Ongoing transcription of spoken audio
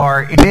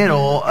Are in the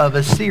middle of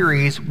a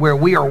series where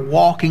we are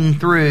walking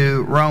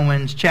through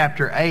Romans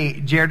chapter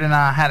 8. Jared and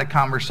I had a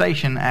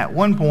conversation at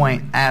one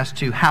point as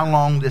to how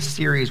long this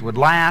series would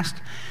last.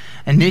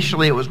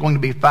 Initially, it was going to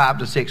be 5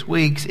 to 6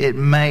 weeks. It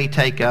may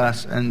take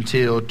us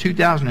until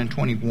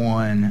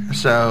 2021.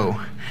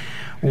 So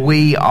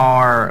we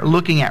are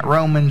looking at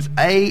Romans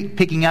 8,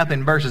 picking up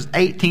in verses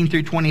 18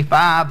 through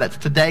 25. That's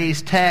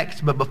today's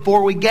text. But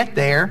before we get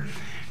there,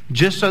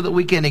 just so that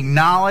we can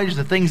acknowledge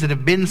the things that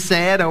have been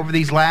said over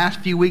these last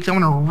few weeks, I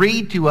want to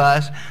read to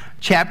us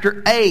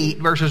chapter 8,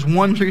 verses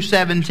 1 through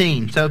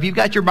 17. So if you've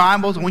got your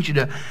Bibles, I want you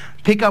to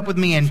pick up with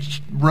me in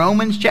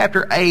Romans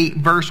chapter 8,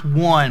 verse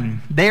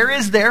 1. There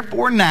is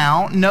therefore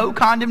now no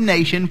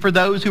condemnation for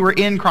those who are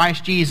in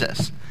Christ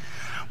Jesus.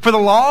 For the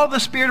law of the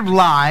Spirit of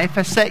life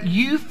has set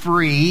you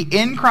free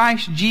in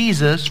Christ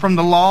Jesus from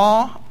the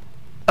law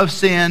of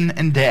sin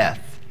and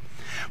death.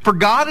 For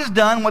God has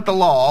done what the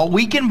law,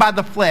 weakened by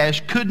the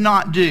flesh, could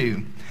not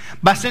do.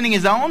 By sending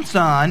His own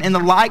Son in the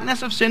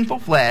likeness of sinful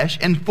flesh,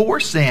 and for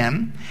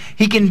sin,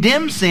 He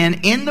condemned sin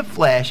in the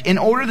flesh in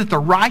order that the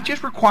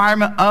righteous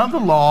requirement of the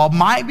law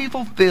might be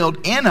fulfilled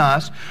in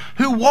us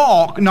who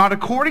walk not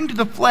according to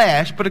the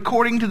flesh, but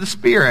according to the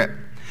Spirit.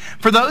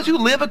 For those who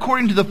live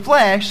according to the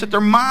flesh set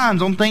their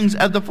minds on things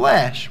of the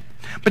flesh.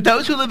 But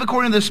those who live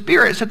according to the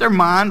Spirit set their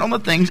mind on the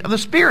things of the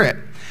Spirit.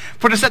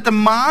 For to set the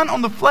mind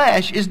on the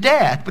flesh is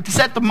death, but to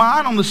set the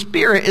mind on the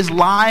Spirit is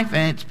life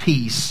and its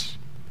peace.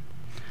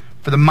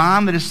 For the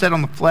mind that is set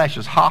on the flesh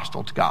is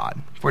hostile to God,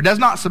 for it does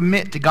not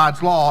submit to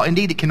God's law.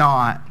 Indeed, it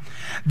cannot.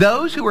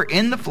 Those who are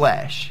in the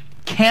flesh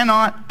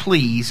cannot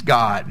please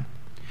God.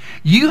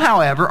 You,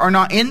 however, are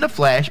not in the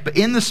flesh, but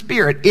in the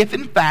Spirit, if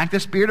in fact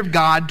the Spirit of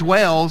God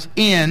dwells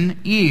in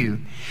you.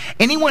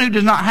 Anyone who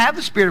does not have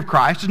the Spirit of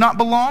Christ does not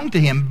belong to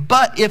Him.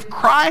 But if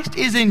Christ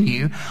is in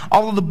you,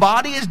 although the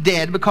body is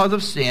dead because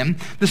of sin,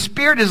 the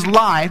Spirit is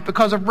life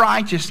because of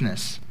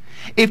righteousness.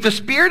 If the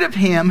Spirit of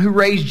Him who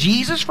raised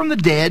Jesus from the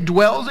dead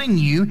dwells in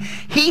you,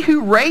 He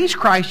who raised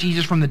Christ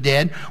Jesus from the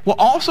dead will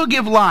also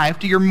give life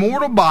to your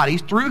mortal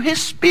bodies through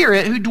His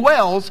Spirit who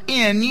dwells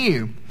in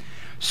you.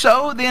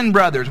 So then,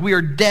 brothers, we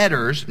are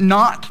debtors,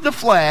 not to the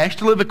flesh,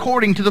 to live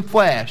according to the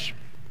flesh.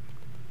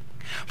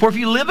 For if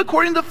you live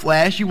according to the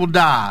flesh, you will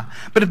die.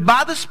 But if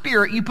by the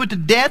Spirit you put to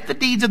death the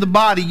deeds of the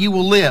body, you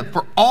will live.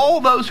 For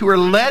all those who are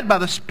led by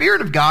the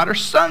Spirit of God are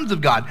sons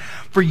of God.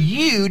 For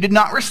you did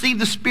not receive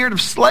the spirit of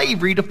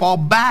slavery to fall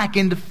back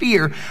into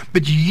fear,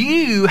 but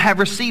you have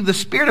received the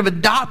Spirit of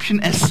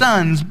adoption as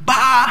sons,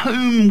 by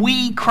whom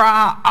we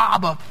cry,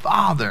 Abba,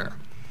 Father.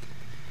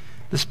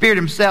 The Spirit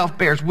Himself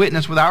bears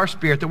witness with our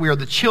spirit that we are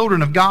the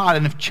children of God,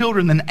 and if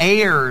children, then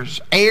heirs,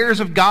 heirs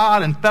of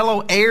God and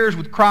fellow heirs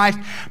with Christ,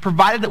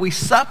 provided that we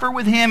suffer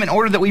with Him in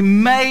order that we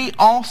may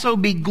also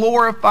be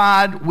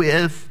glorified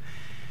with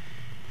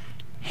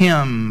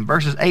Him.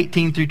 Verses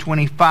 18 through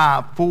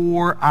 25,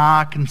 For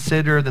I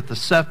consider that the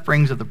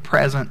sufferings of the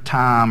present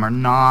time are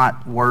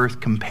not worth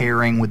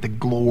comparing with the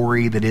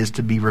glory that is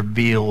to be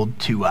revealed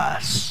to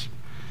us.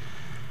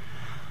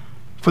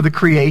 For the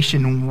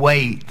creation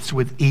waits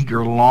with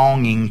eager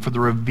longing for the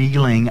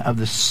revealing of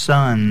the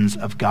sons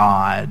of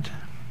God.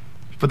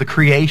 For the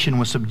creation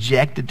was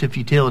subjected to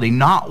futility,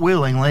 not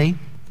willingly,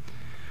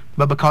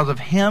 but because of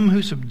Him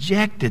who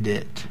subjected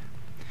it,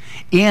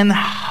 in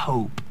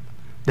hope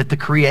that the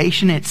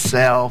creation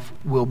itself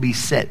will be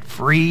set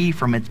free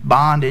from its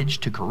bondage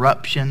to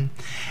corruption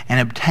and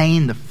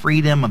obtain the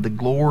freedom of the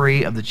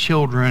glory of the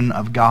children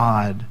of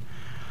God.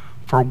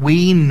 For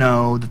we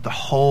know that the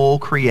whole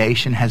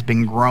creation has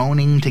been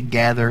groaning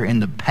together in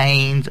the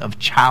pains of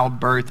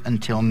childbirth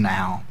until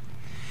now.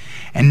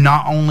 And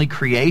not only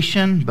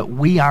creation, but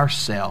we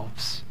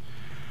ourselves,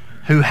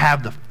 who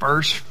have the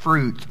first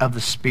fruits of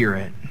the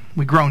Spirit,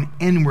 we groan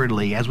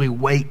inwardly as we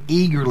wait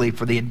eagerly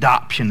for the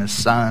adoption as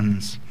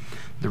sons,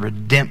 the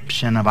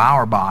redemption of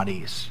our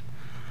bodies.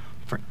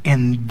 For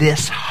in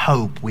this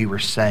hope we were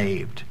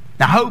saved.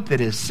 Now, hope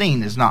that is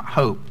seen is not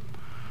hope.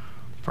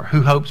 For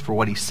who hopes for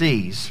what he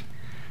sees?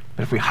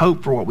 But if we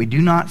hope for what we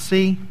do not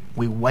see,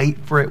 we wait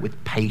for it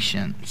with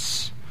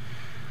patience.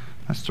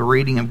 That's the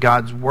reading of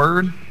God's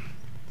Word.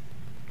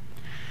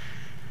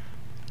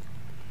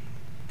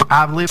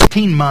 I've lived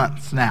 15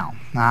 months now.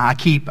 I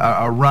keep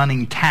a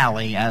running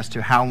tally as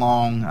to how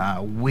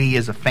long we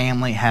as a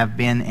family have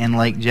been in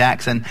Lake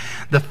Jackson.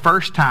 The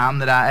first time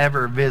that I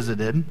ever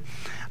visited,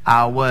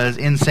 I was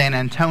in San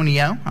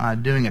Antonio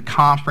doing a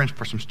conference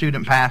for some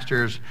student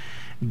pastors.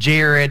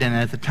 Jared and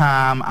at the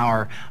time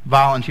our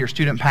volunteer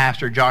student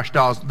pastor Josh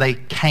Dawes, they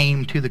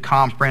came to the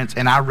conference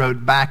and I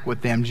rode back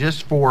with them.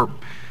 Just for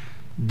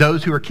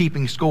those who are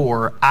keeping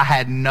score, I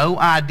had no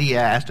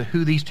idea as to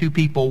who these two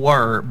people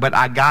were, but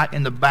I got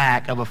in the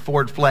back of a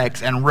Ford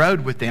Flex and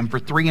rode with them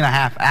for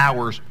 3.5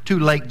 hours to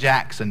Lake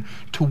Jackson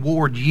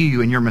toward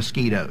you and your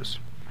mosquitoes.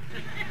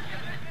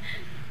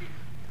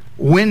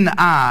 When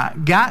I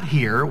got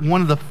here,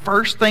 one of the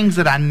first things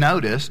that I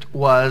noticed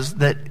was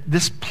that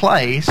this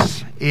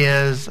place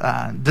is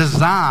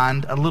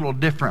designed a little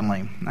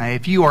differently.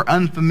 If you are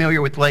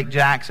unfamiliar with Lake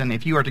Jackson,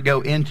 if you are to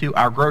go into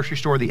our grocery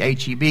store, the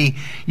H-E-B,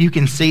 you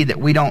can see that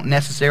we don't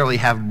necessarily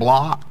have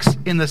blocks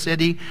in the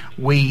city.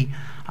 We,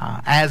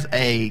 as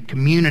a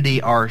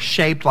community, are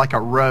shaped like a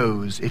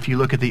rose if you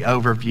look at the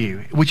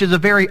overview, which is a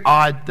very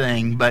odd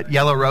thing, but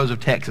yellow rose of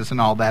Texas and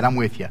all that, I'm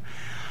with you.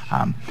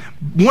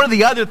 One of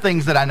the other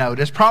things that I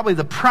noticed, probably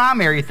the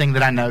primary thing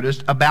that I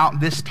noticed about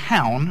this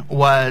town,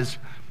 was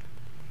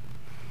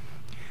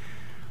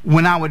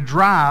when I would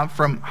drive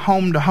from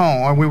home to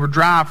home, or we would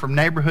drive from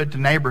neighborhood to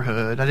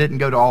neighborhood, I didn't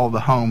go to all of the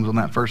homes on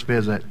that first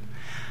visit,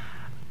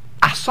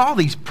 I saw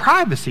these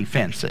privacy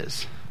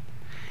fences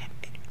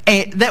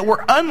that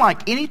were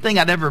unlike anything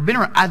I'd ever been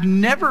around. I've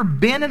never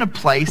been in a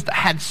place that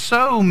had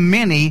so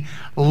many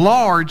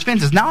large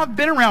fences. Now, I've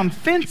been around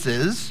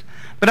fences,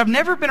 but I've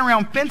never been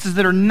around fences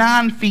that are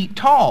 9 feet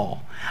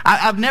tall.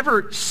 I've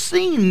never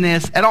seen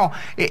this at all.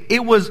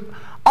 It was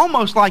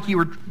almost like you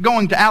were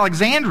going to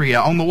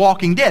Alexandria on The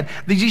Walking Dead.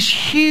 These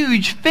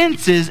huge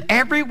fences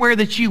everywhere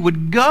that you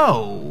would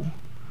go.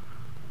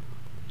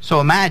 So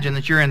imagine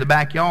that you're in the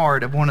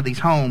backyard of one of these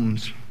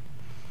homes,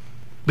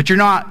 but you're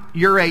not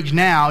your age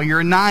now,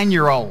 you're a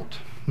 9-year-old.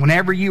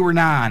 Whenever you were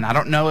 9, I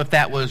don't know if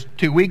that was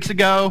 2 weeks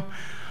ago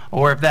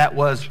or if that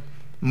was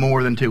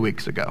more than 2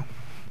 weeks ago.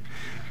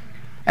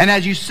 And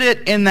as you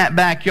sit in that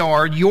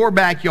backyard, your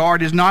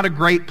backyard is not a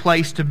great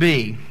place to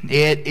be.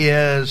 It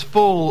is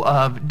full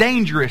of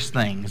dangerous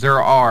things.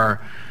 There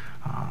are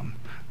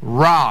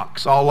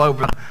rocks all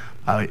over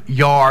the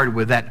yard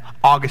with that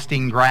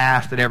Augustine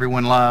grass that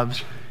everyone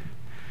loves.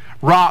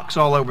 Rocks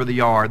all over the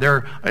yard.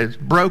 There is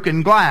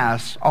broken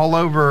glass all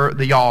over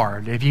the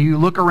yard. If you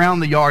look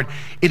around the yard,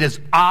 it is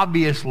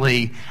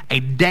obviously a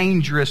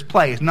dangerous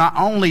place. Not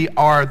only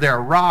are there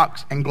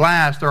rocks and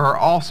glass, there are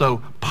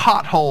also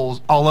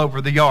potholes all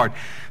over the yard.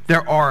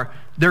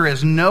 There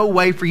is no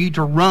way for you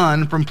to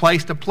run from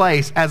place to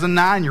place as a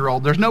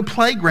 9-year-old. There's no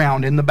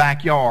playground in the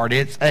backyard.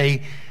 It's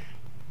a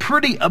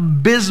pretty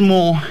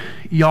abysmal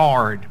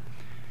yard.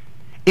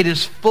 It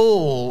is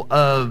full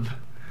of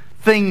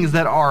things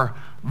that are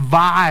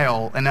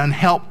vile and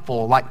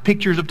unhelpful, like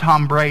pictures of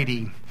Tom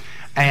Brady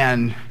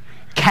and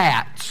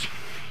cats.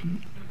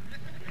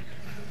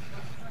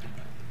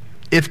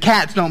 If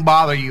cats don't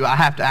bother you, I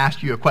have to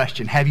ask you a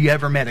question. Have you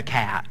ever met a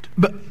cat?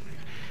 But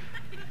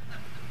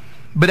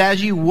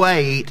as you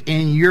wait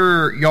in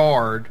your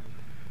yard,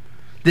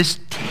 this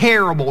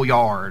terrible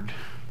yard,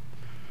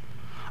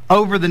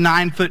 over the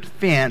 9-foot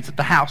fence at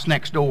the house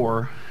next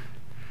door,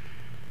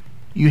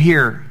 you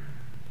hear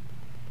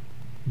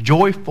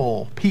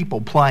joyful people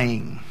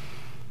playing.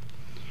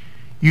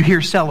 You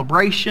hear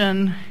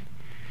celebration.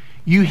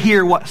 You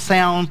hear what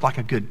sounds like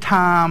a good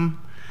time.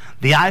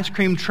 The ice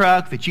cream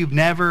truck that you've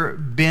never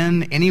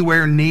been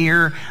anywhere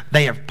near,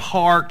 they have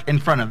parked in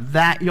front of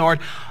that yard.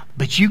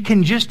 But you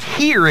can just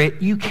hear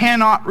it. You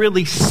cannot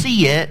really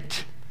see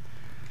it.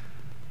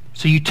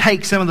 So you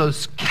take some of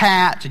those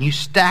cats and you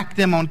stack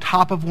them on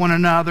top of one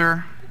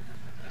another.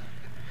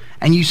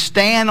 And you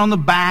stand on the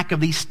back of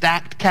these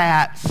stacked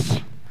cats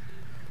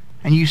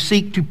and you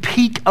seek to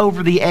peek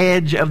over the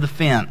edge of the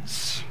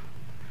fence.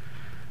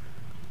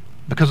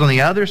 Because on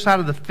the other side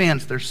of the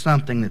fence, there's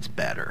something that's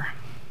better.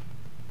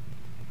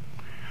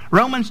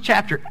 Romans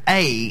chapter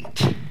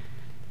 8,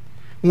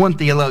 one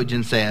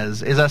theologian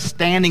says, is us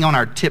standing on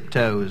our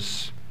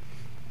tiptoes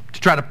to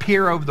try to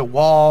peer over the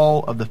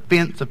wall of the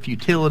fence of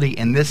futility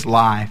in this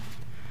life,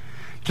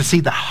 to see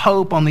the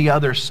hope on the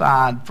other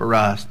side for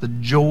us, the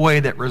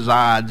joy that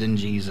resides in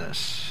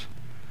Jesus.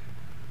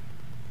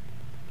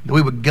 That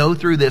we would go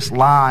through this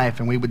life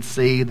and we would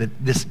see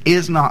that this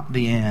is not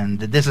the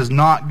end, that this is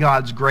not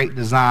God's great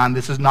design,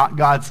 this is not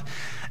God's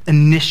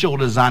initial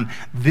design.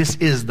 This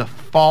is the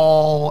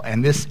fall,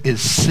 and this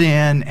is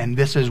sin, and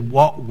this is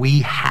what we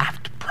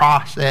have to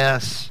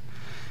process.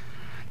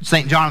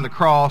 St. John of the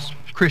Cross,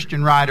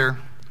 Christian writer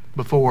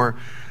before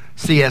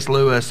C.S.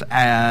 Lewis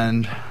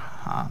and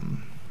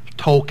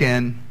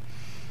Tolkien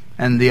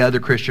and the other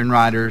Christian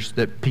writers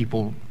that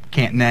people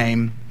can't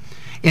name,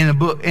 in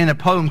a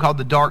poem called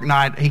The Dark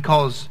Night, he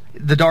calls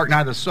The Dark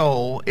Night of the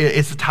Soul.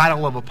 It's the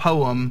title of a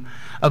poem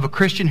of a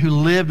Christian who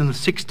lived in the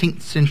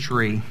 16th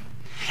century.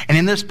 And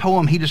in this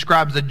poem, he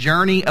describes the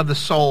journey of the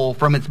soul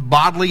from its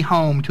bodily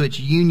home to its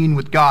union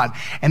with God.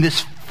 And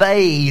this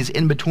phase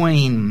in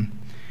between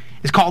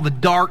is called the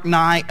dark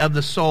night of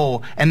the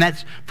soul. And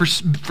that's for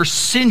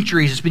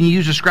centuries it's been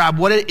used to describe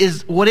what it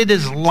is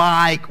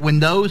like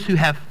when those who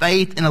have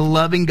faith in a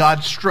loving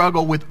God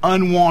struggle with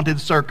unwanted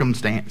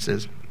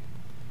circumstances.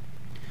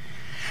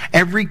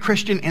 Every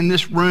Christian in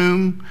this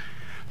room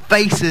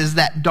faces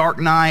that dark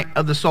night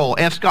of the soul.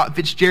 F. Scott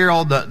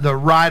Fitzgerald, the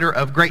writer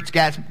of Great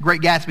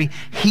Gatsby,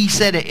 he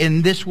said it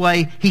in this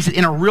way. He said,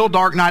 in a real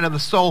dark night of the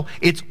soul,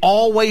 it's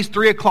always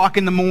 3 o'clock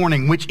in the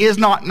morning, which is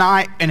not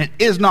night and it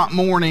is not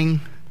morning.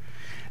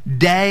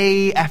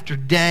 Day after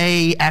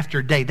day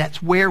after day.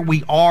 That's where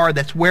we are.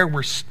 That's where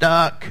we're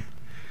stuck.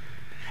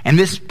 And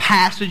this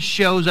passage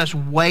shows us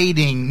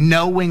waiting,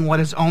 knowing what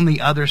is on the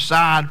other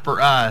side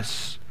for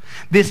us.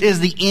 This is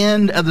the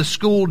end of the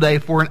school day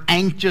for an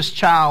anxious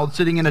child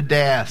sitting in a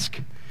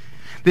desk.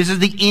 This is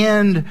the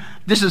end.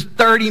 This is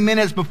 30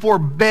 minutes before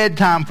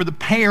bedtime for the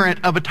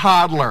parent of a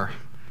toddler.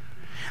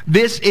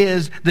 This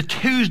is the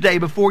Tuesday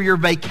before your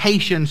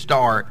vacation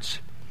starts.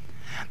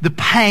 The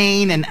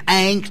pain and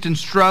angst and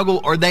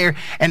struggle are there.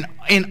 And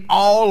in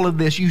all of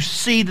this, you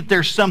see that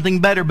there's something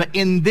better. But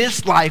in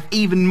this life,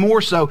 even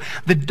more so,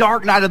 the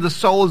dark night of the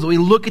soul is that we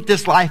look at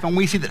this life and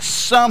we see that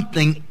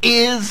something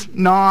is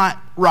not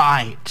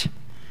right.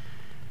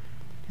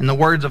 In the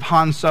words of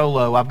Han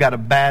Solo, I've got a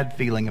bad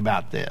feeling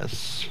about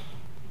this.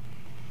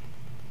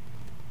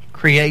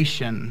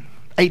 Creation,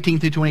 18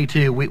 through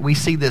 22, we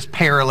see this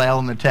parallel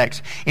in the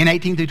text. In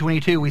 18 through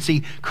 22, we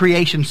see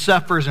creation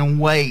suffers and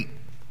waits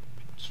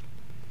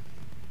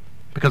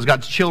because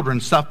God's children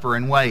suffer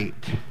and wait.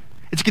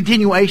 It's a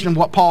continuation of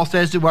what Paul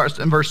says to us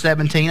in verse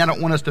 17. I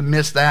don't want us to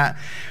miss that,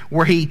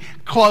 where he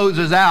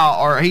closes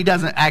out, or he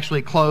doesn't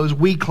actually close,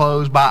 we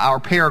close by our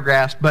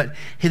paragraphs, but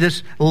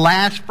this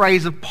last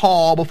phrase of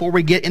Paul before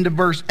we get into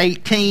verse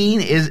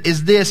 18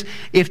 is this: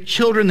 if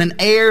children, then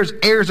heirs,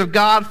 heirs of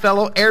God,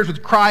 fellow heirs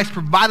with Christ,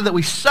 provided that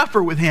we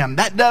suffer with him.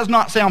 That does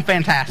not sound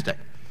fantastic.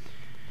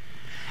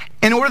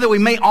 In order that we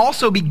may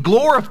also be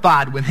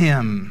glorified with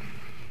him.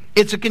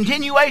 It's a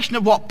continuation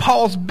of what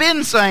Paul's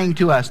been saying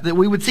to us, that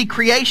we would see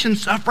creation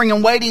suffering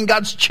and waiting,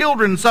 God's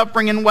children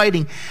suffering and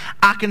waiting.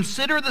 I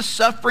consider the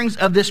sufferings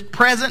of this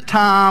present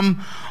time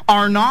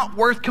are not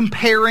worth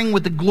comparing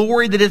with the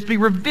glory that is to be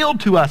revealed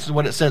to us, is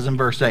what it says in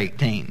verse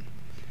 18.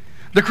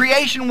 The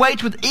creation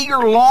waits with eager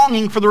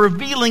longing for the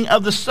revealing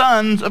of the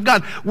sons of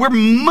God. We're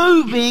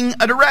moving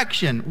a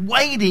direction,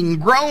 waiting,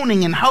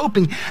 groaning, and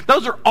hoping.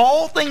 Those are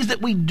all things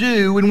that we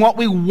do when what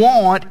we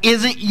want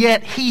isn't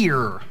yet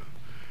here.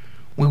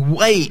 We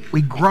wait,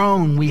 we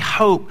groan, we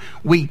hope,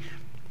 we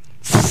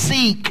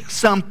seek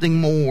something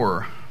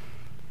more.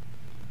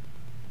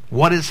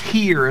 What is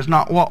here is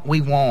not what we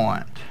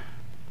want.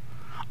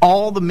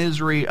 All the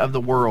misery of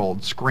the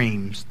world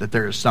screams that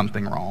there is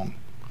something wrong.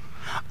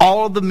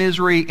 All of the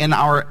misery in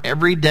our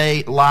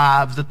everyday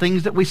lives, the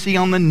things that we see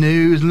on the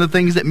news and the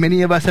things that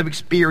many of us have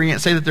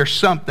experienced, say that there's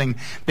something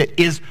that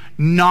is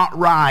not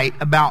right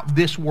about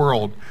this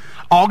world.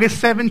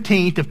 August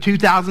 17th of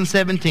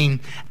 2017,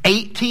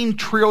 18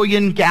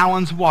 trillion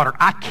gallons of water.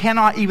 I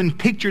cannot even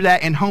picture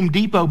that in Home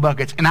Depot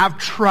buckets, and I've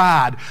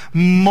tried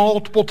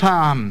multiple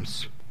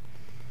times.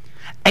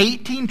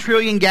 18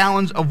 trillion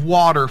gallons of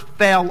water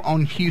fell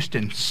on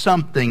Houston.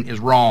 Something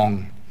is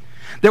wrong.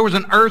 There was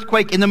an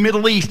earthquake in the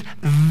Middle East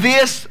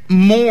this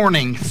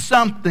morning.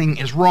 Something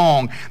is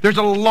wrong. There's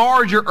a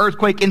larger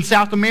earthquake in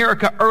South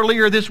America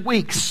earlier this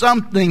week.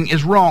 Something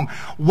is wrong.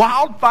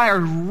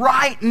 Wildfires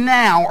right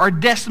now are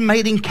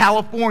decimating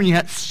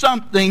California.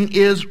 Something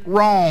is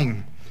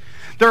wrong.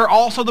 There are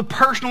also the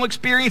personal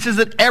experiences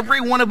that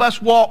every one of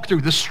us walk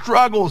through, the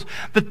struggles,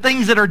 the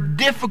things that are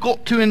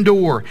difficult to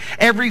endure.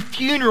 Every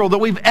funeral that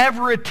we've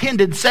ever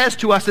attended says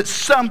to us that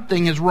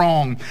something is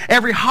wrong.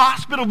 Every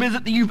hospital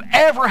visit that you've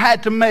ever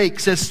had to make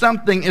says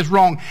something is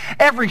wrong.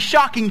 Every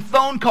shocking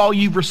phone call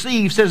you've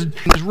received says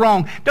is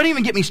wrong. Don't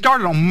even get me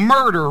started on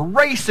murder,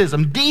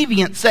 racism,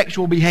 deviant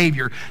sexual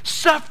behavior.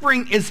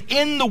 Suffering is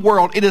in the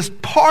world. It is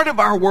part of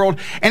our world,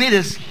 and it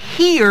is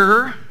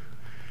here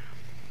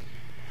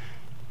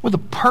with a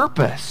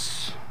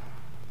purpose.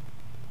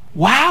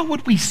 Why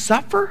would we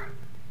suffer?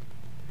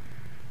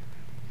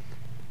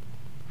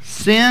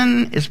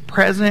 Sin is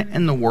present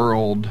in the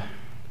world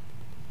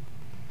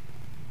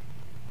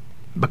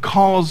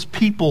because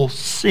people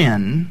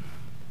sin,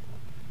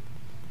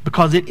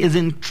 because it is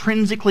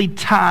intrinsically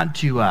tied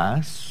to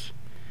us.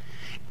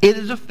 It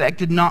has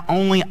affected not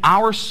only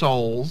our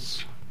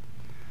souls,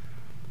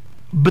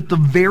 but the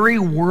very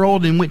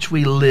world in which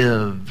we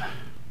live.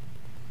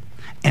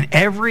 And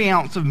every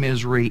ounce of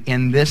misery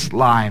in this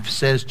life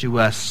says to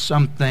us,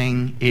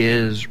 something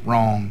is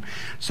wrong.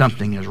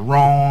 Something is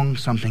wrong.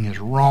 Something is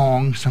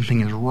wrong.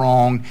 Something is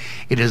wrong.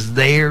 It is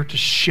there to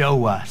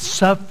show us.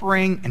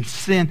 Suffering and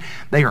sin,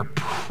 they are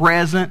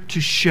present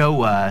to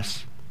show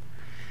us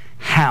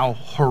how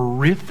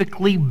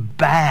horrifically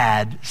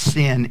bad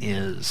sin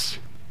is.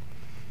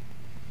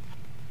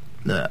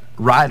 The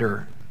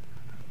writer,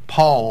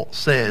 Paul,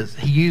 says,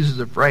 he uses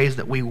a phrase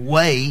that we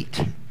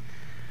wait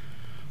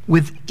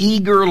with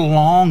eager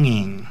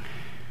longing.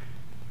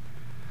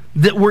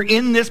 That we're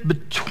in this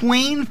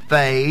between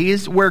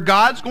phase where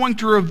God's going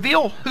to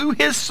reveal who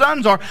his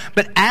sons are.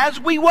 But as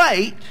we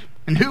wait,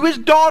 and who his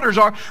daughters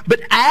are, but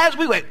as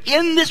we wait,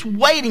 in this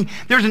waiting,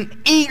 there's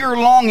an eager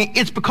longing.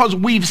 It's because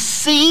we've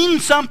seen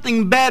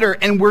something better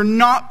and we're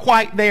not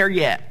quite there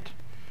yet.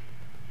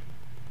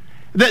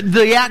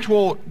 The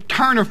actual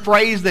turn of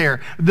phrase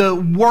there, the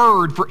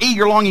word for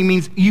eager longing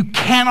means you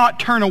cannot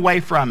turn away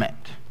from it.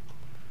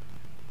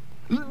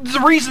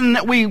 The reason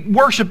that we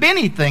worship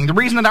anything, the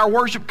reason that our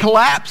worship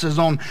collapses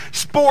on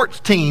sports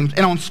teams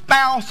and on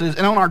spouses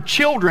and on our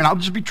children, I'll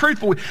just be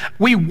truthful,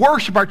 we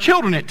worship our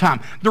children at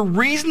times. The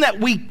reason that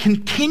we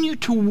continue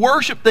to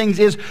worship things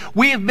is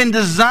we have been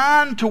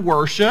designed to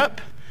worship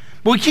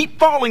But we keep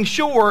falling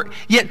short,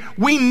 yet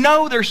we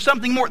know there's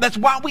something more. That's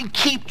why we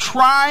keep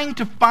trying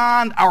to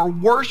find our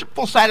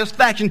worshipful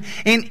satisfaction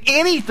in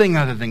anything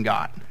other than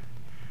God.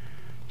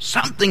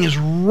 Something is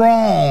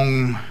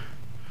wrong.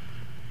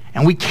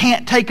 And we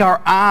can't take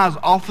our eyes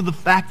off of the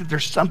fact that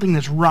there's something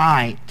that's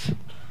right.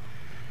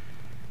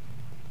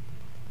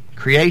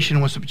 Creation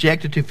was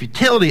subjected to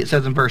futility, it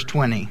says in verse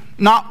 20.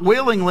 Not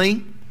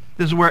willingly.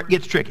 This is where it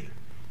gets tricky.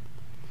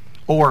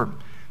 Or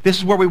this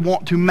is where we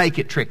want to make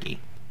it tricky.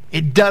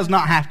 It does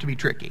not have to be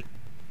tricky.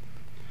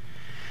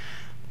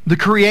 The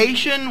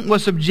creation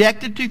was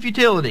subjected to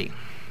futility.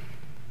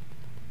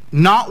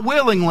 Not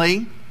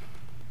willingly,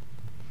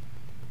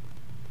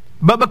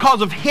 but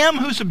because of him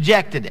who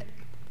subjected it.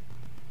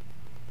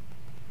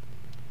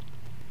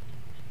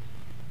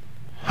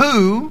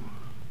 Who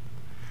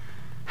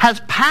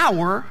has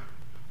power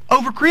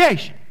over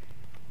creation?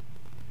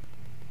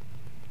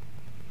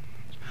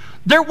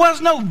 There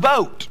was no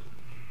vote.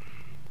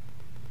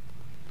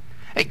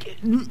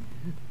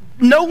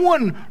 No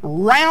one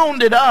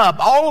rounded up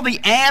all the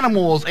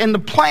animals and the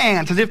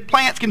plants as if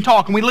plants can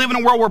talk. And we live in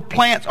a world where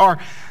plants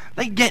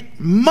they get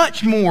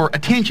much more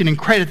attention and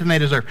credit than they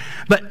deserve.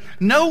 But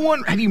no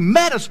one, have you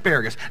met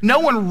asparagus? No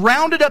one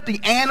rounded up the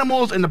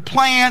animals and the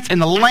plants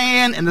and the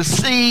land and the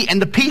sea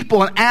and the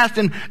people and asked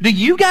them, do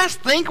you guys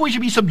think we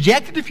should be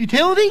subjected to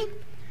futility?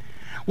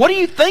 What do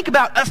you think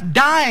about us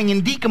dying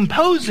and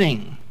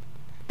decomposing?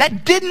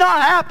 That did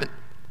not happen.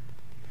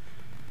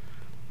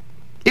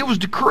 It was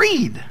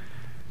decreed.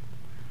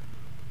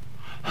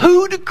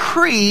 Who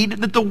decreed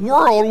that the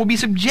world will be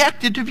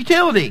subjected to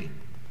futility?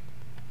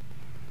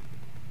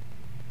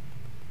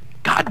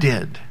 God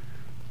did.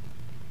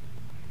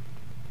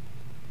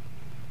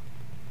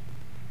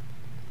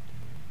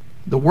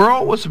 The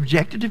world was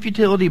subjected to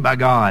futility by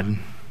God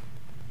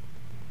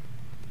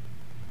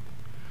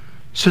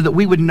so that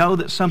we would know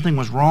that something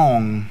was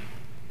wrong.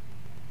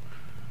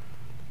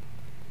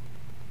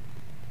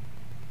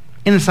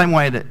 In the same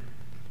way that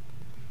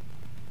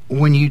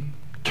when you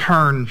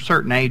turn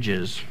certain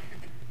ages,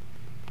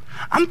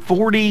 I'm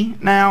 40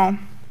 now,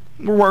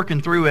 we're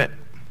working through it,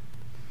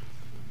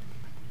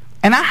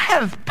 and I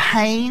have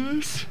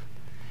pains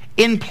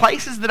in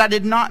places that I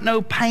did not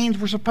know pains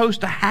were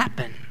supposed to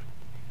happen.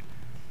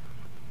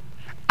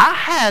 I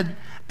had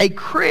a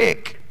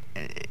crick.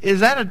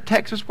 Is that a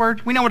Texas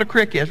word? We know what a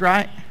crick is,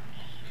 right?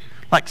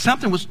 Like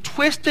something was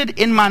twisted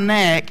in my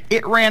neck.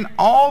 It ran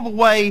all the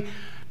way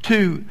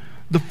to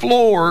the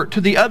floor to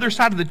the other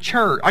side of the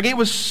church. Like it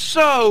was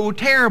so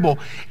terrible.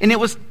 And it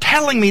was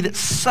telling me that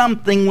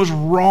something was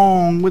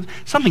wrong with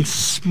something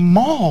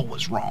small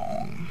was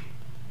wrong.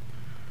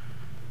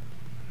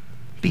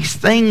 These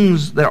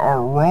things that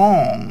are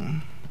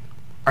wrong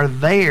are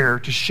there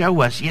to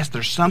show us, yes,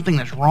 there's something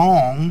that's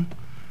wrong.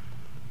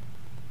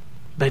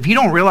 But if you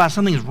don't realize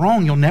something is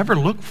wrong, you'll never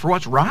look for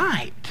what's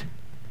right.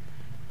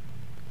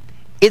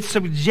 It's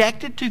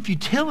subjected to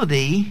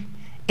futility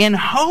in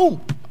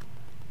hope.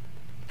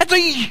 That's a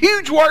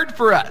huge word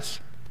for us.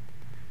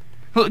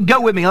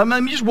 Go with me.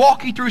 Let me just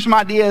walk you through some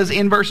ideas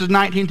in verses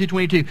 19 to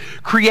 22.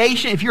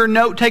 Creation, if you're a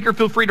note taker,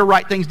 feel free to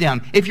write things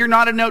down. If you're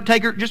not a note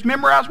taker, just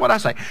memorize what I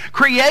say.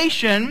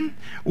 Creation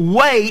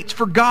waits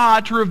for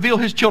God to reveal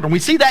his children. We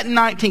see that in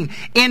 19.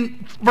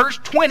 In verse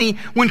 20,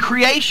 when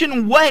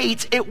creation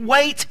waits, it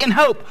waits in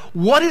hope.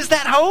 What is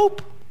that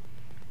hope?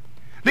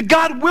 That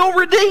God will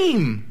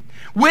redeem.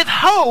 With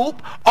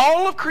hope,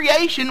 all of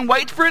creation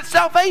waits for its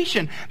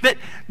salvation. That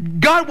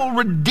God will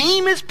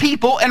redeem his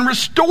people and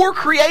restore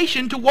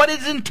creation to what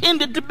it is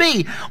intended to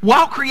be.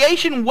 While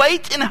creation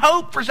waits in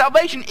hope for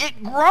salvation,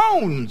 it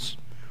groans.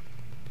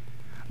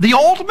 The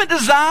ultimate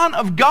design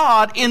of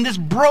God in this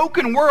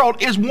broken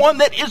world is one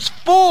that is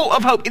full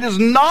of hope. It is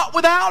not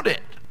without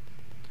it.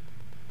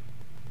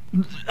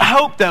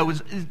 Hope, though,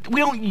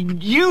 we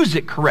don't use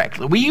it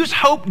correctly. We use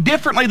hope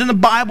differently than the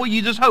Bible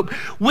uses hope.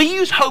 We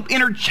use hope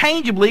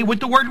interchangeably with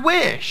the word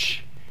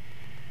wish.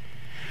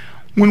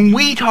 When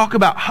we talk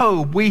about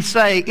hope, we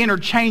say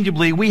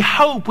interchangeably, we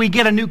hope we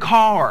get a new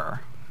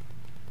car.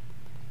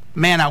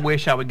 Man, I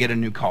wish I would get a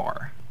new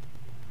car.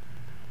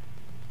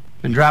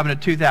 Been driving a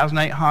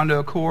 2008 Honda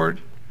Accord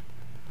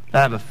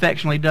that I've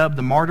affectionately dubbed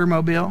the Martyr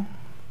Mobile.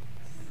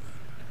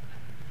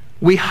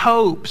 We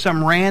hope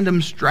some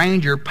random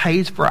stranger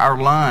pays for our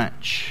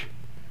lunch.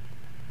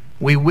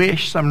 We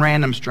wish some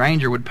random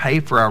stranger would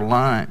pay for our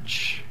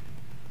lunch.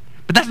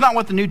 But that's not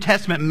what the New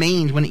Testament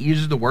means when it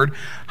uses the word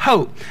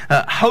hope.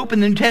 Hope in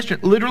the New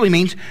Testament literally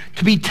means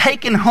to be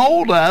taken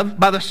hold of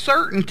by the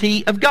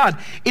certainty of God.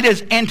 It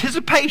is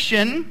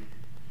anticipation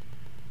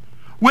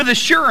with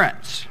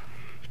assurance.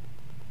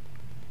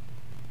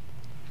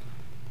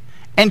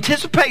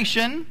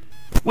 Anticipation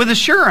with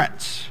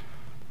assurance.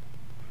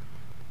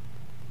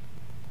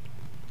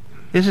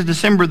 This is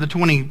December the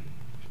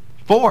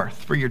 24th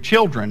for your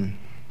children.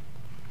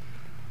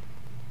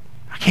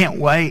 I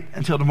can't wait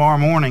until tomorrow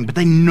morning, but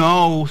they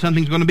know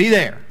something's going to be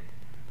there.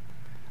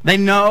 They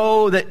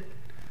know that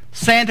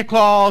Santa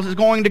Claus is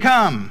going to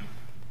come.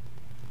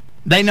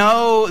 They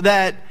know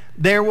that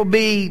there will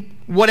be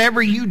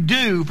whatever you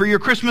do for your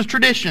Christmas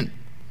tradition.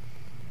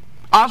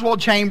 Oswald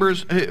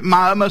Chambers,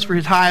 my utmost for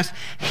his highest,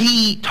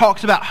 he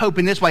talks about hope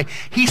in this way.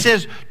 He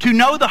says, to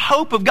know the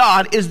hope of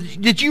God is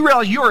that you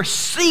realize you are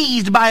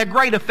seized by a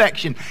great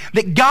affection.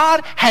 That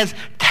God has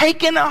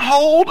taken a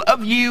hold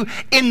of you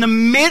in the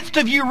midst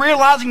of you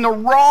realizing the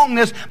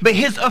wrongness, but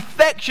his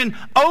affection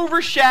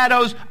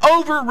overshadows,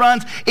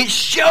 overruns. It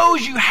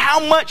shows you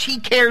how much he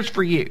cares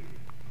for you.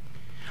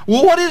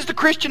 Well, what is the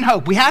Christian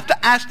hope? We have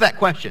to ask that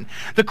question.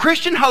 The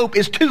Christian hope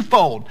is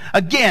twofold.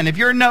 Again, if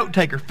you're a note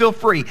taker, feel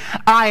free.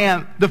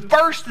 The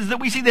first is that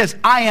we see this.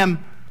 I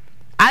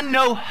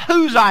know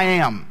whose I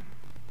am.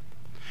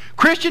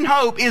 Christian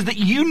hope is that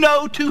you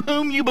know to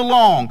whom you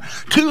belong.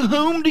 To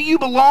whom do you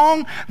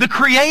belong? The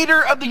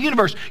creator of the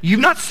universe. You've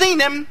not seen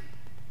him.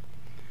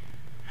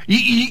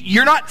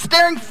 You're not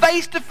staring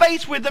face to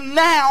face with him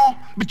now,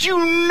 but you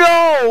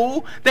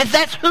know that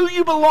that's who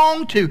you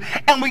belong to.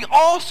 And we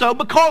also,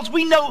 because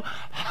we know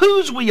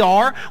whose we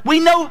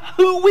know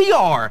who we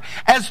are.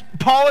 As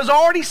Paul has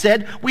already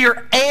said, we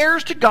are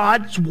heirs to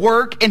God's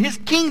work and his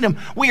kingdom.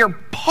 We are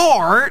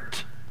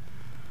part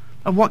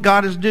of what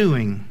God is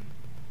doing.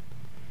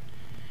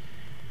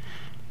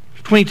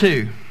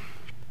 22.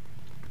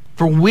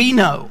 For we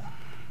know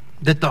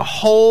that the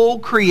whole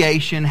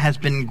creation has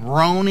been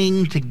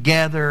groaning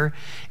together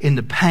in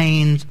the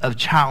pains of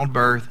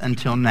childbirth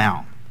until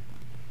now.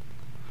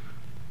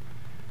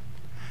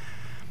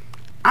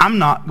 I'm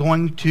not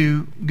going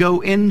to go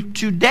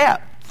into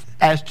depth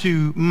as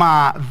to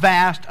my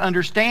vast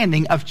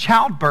understanding of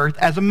childbirth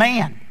as a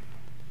man.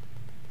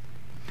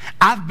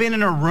 I've been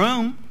in a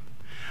room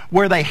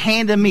where they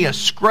handed me a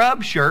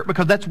scrub shirt,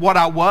 because that's what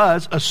I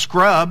was, a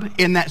scrub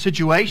in that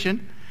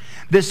situation,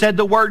 that said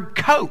the word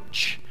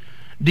coach.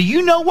 Do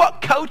you know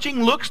what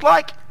coaching looks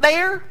like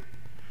there?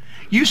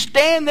 You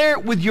stand there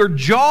with your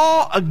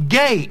jaw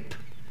agape,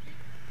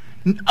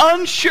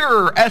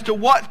 unsure as to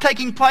what's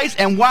taking place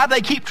and why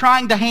they keep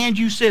trying to hand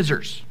you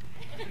scissors.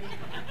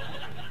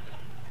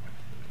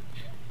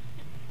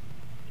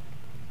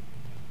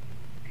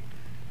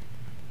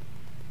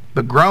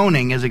 But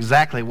groaning is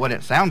exactly what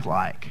it sounds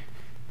like.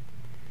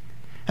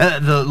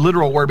 The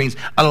literal word means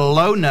a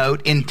low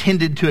note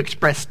intended to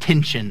express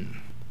tension.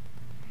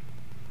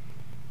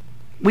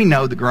 We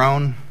know the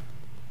groan.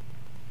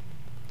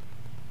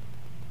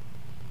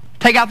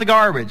 Take out the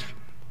garbage.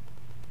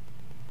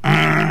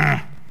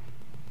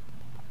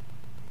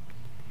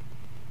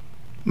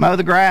 Mow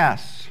the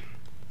grass.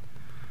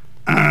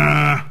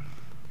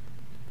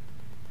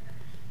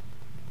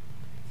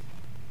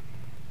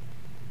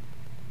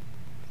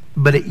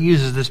 But it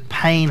uses this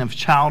pain of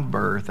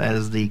childbirth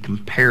as the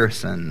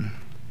comparison.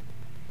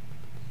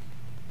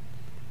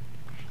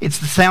 It's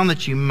the sound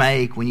that you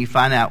make when you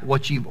find out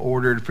what you've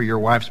ordered for your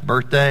wife's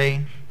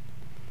birthday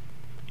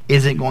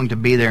isn't going to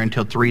be there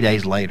until 3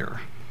 days later.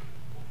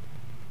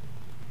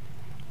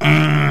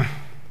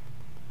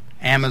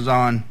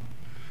 Amazon.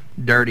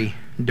 Dirty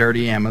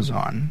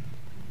Amazon.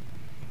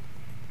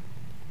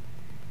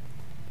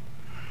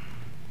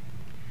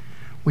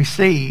 We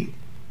see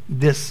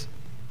this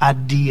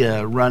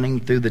idea running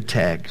through the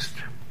text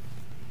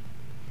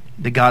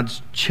that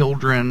God's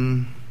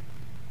children,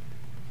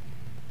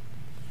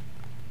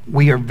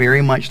 we are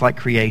very much like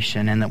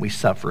creation in that we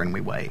suffer and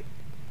we wait.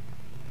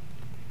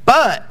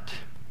 But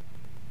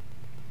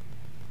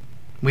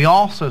we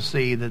also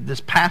see that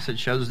this passage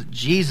shows that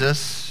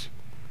Jesus,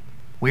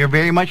 we are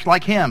very much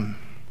like him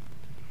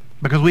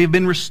because we have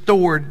been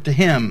restored to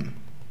him.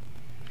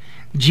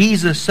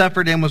 Jesus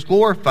suffered and was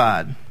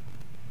glorified.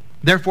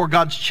 Therefore,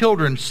 God's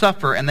children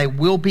suffer and they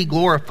will be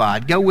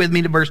glorified. Go with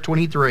me to verse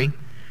 23.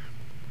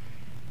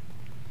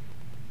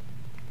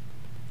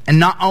 And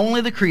not only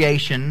the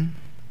creation,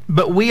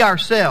 but we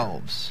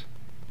ourselves,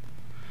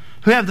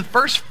 who have the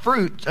first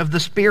fruits of the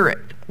Spirit,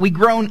 we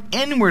groan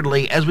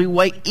inwardly as we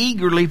wait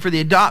eagerly for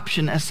the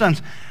adoption as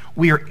sons.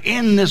 We are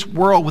in this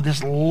world with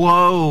this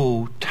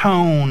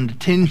low-toned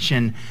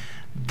tension.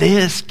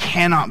 This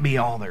cannot be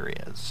all there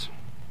is.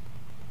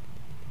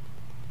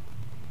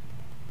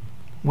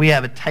 We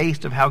have a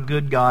taste of how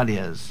good God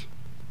is,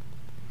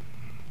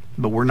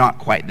 but we're not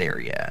quite there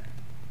yet.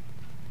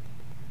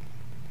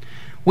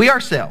 We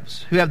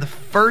ourselves, who have the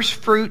first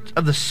fruit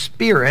of the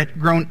Spirit,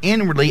 groan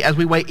inwardly as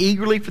we wait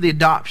eagerly for the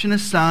adoption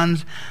as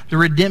sons, the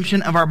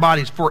redemption of our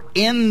bodies. For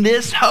in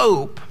this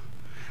hope,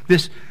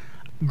 this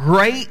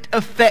great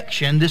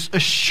affection, this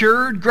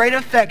assured great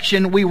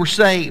affection, we were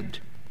saved.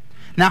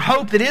 Now,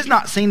 hope that is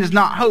not seen is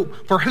not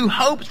hope, for who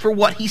hopes for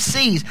what he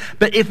sees?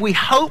 But if we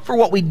hope for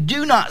what we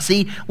do not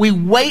see, we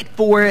wait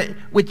for it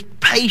with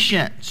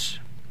patience.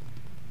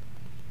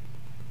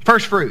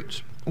 First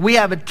fruits. We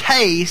have a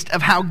taste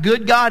of how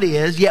good God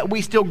is, yet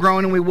we still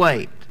groan and we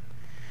wait.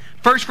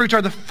 First fruits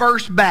are the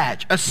first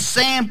batch, a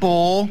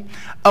sample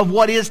of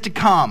what is to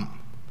come.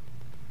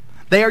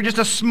 They are just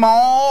a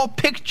small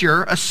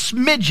picture, a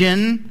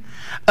smidgen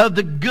of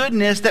the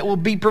goodness that will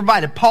be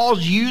provided.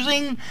 Paul's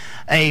using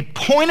a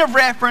point of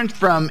reference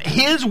from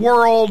his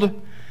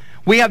world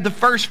We have the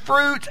first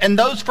fruits, and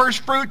those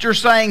first fruits are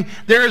saying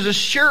there is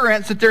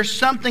assurance that there's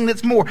something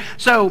that's more.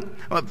 So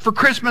for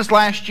Christmas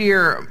last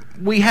year,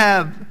 we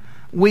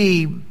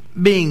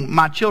being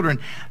my children,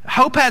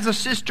 Hope has a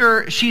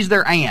sister, she's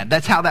their aunt.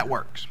 That's how that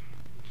works.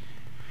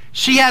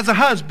 She has a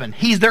husband,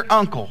 he's their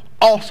uncle.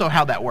 Also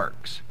how that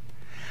works.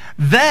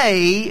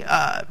 They,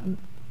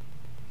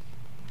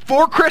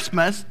 for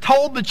Christmas,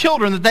 told the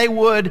children that they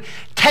would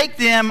take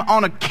them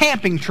on a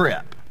camping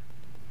trip.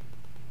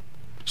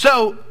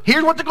 So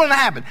here's what's going to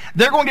happen.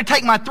 They're going to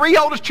take my 3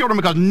 oldest children,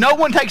 because no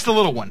one takes the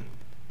little one.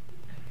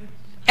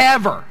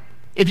 Ever.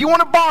 If you want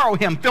to borrow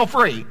him, feel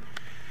free.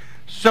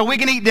 So we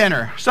can eat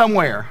dinner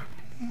somewhere.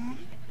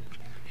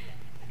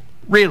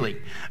 Really.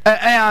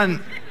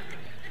 And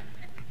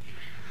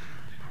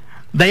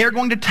they are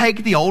going to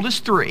take the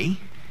oldest 3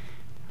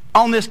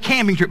 on this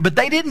camping trip. But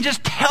they didn't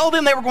just tell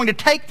them they were going to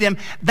take them.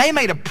 They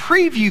made a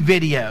preview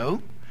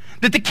video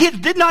that the kids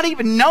did not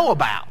even know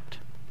about,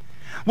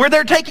 where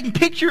they're taking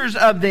pictures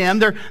of them.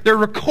 They're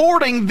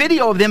recording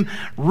video of them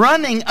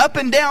running up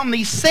and down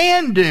these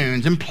sand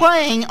dunes and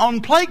playing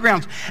on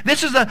playgrounds.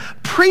 This is a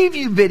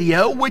preview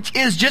video, which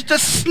is just a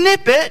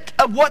snippet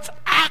of what's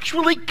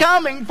actually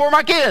coming for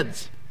my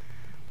kids.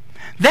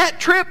 That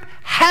trip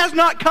has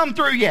not come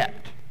through yet.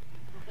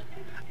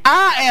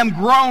 I am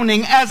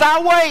groaning as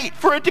I wait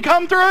for it to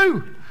come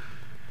through.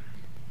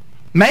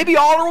 Maybe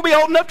Oliver will be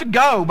old enough to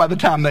go by the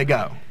time they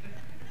go.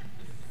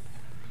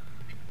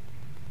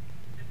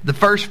 The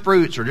first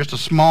fruits are just a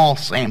small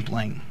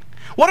sampling.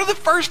 What are the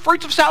first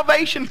fruits of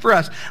salvation for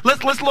us?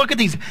 Let's look at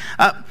these.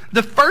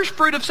 The first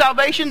fruit of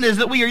salvation is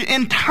that we are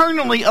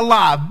internally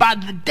alive. By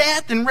the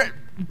death and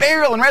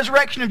burial and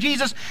resurrection of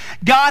Jesus,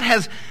 God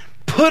has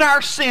put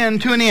our sin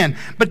to an end.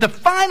 But the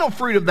final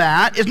fruit of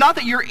that is not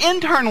that you're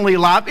internally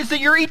alive, it's that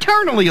you're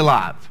eternally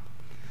alive.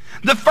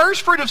 The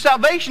first fruit of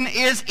salvation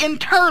is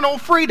internal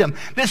freedom.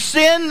 The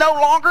sin no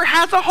longer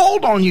has a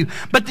hold on you.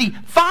 But the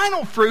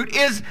final fruit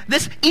is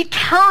this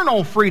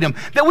eternal freedom,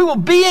 that we will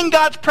be in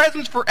God's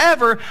presence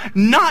forever,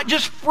 not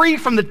just free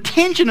from the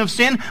tension of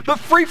sin, but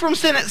free from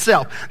sin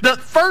itself. The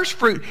first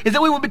fruit is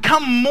that we will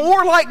become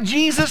more like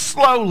Jesus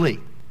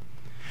slowly.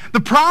 The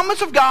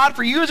promise of God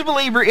for you as a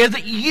believer is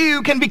that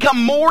you can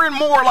become more and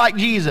more like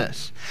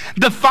Jesus.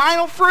 The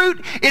final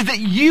fruit is that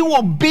you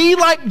will be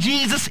like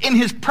Jesus in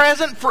His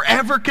presence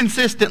forever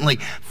consistently.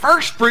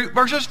 First fruit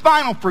versus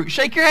final fruit.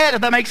 Shake your head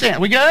if that makes sense.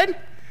 We good?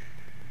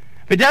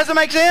 If it doesn't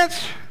make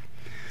sense,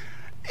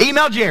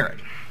 email Jared.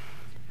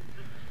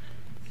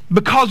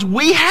 Because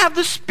we have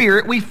the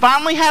Spirit, we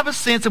finally have a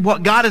sense of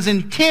what God has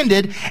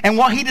intended and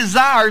what He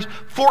desires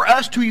for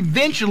us to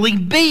eventually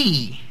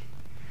be.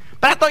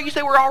 But I thought you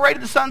said we're already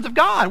the sons of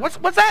God.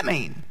 What's that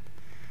mean?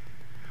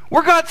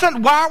 We're God's sons.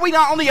 Why are we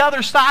not on the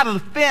other side of the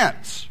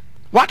fence?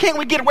 Why can't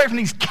we get away from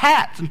these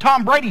cats and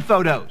Tom Brady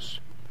photos?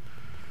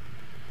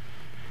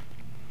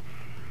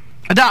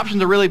 Adoption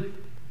is a really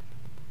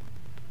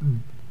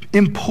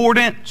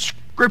important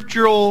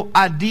scriptural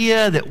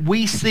idea that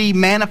we see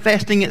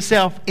manifesting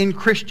itself in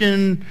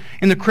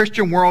the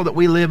Christian world that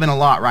we live in a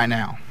lot right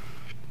now.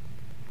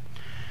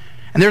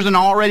 And there's an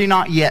already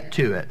not yet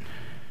to it.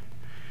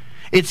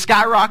 It's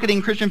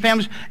skyrocketing Christian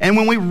families. And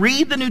when we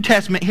read the New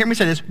Testament, hear me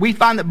say this, we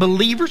find that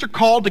believers are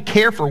called to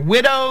care for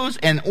widows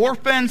and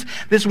orphans.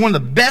 This is one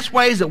of the best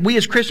ways that we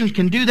as Christians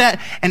can do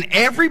that. And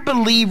every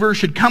believer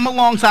should come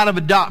alongside of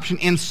adoption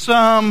in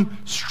some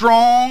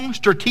strong,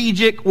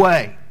 strategic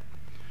way.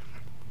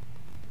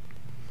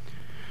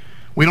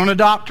 We don't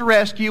adopt to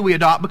rescue. We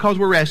adopt because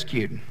we're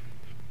rescued.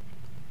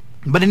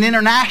 But in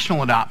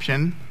international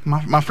adoption,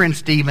 my friend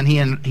Stephen,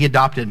 he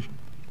adopted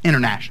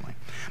internationally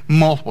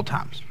multiple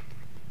times.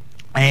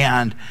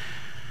 And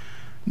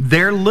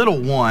their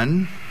little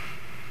one,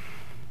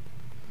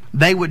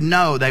 they would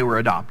know they were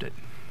adopted.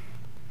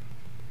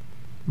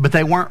 But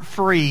they weren't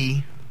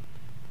free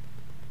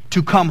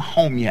to come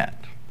home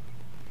yet.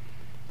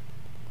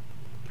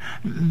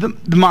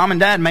 The mom and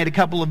dad made a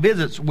couple of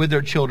visits with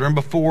their children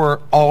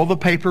before all the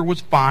paperwork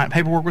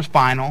was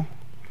final.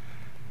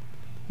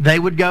 They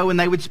would go and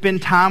they would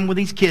spend time with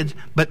these kids,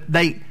 but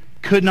they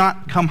could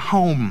not come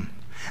home.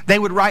 They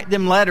would write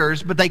them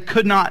letters, but they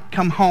could not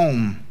come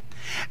home.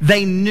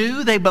 They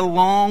knew they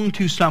belonged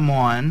to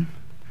someone,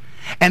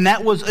 and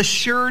that was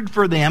assured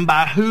for them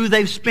by who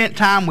they've spent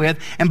time with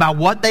and by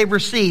what they've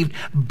received.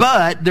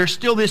 But there's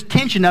still this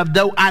tension of,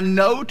 though I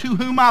know to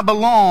whom I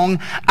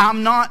belong,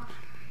 I'm not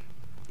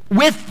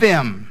with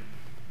them.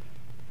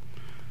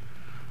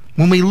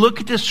 When we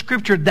look at this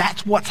scripture,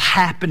 that's what's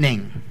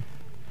happening.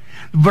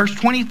 Verse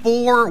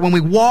 24, when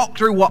we walk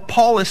through what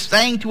Paul is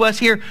saying to us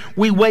here,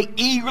 we wait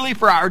eagerly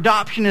for our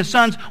adoption as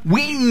sons.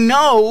 We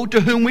know to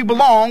whom we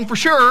belong for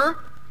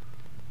sure,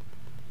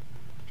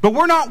 but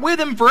we're not with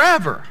Him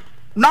forever.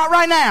 Not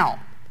right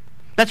now.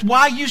 That's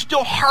why you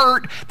still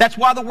hurt. That's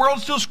why the world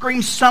still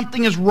screams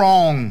something is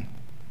wrong.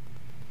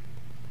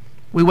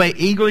 We wait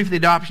eagerly for the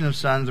adoption of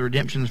sons, the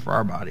redemption for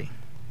our body.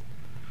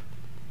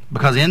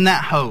 Because in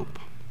that hope,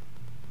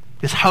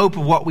 this hope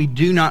of what we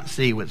do not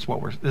see,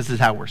 this is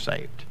how we're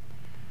saved.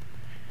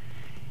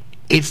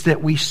 It's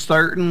that we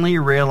certainly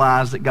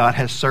realize that God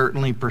has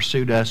certainly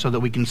pursued us so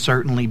that we can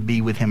certainly be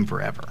with Him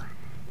forever.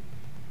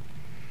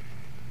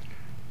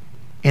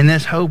 In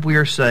this hope we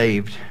are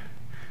saved.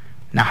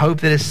 Now,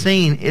 hope that is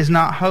seen is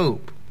not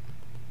hope.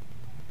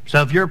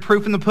 So if you're a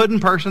proof in the pudding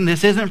person,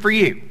 this isn't for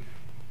you.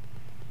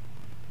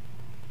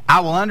 I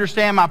will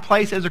understand my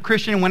place as a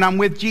Christian when I'm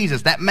with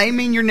Jesus. That may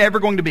mean you're never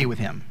going to be with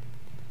Him.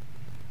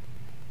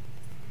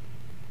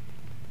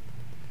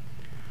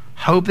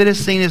 Hope that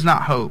is seen is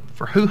not hope.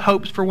 For who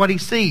hopes for what he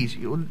sees?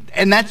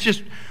 And that's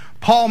just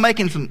Paul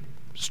making some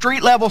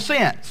street level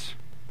sense.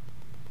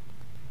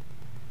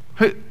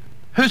 Who's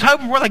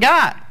hoping for what they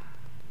got?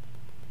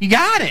 You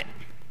got it.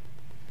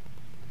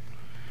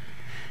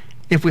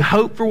 If we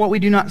hope for what we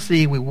do not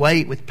see, we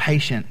wait with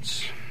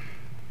patience.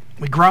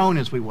 We groan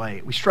as we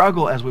wait. We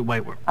struggle as we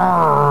wait.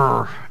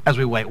 As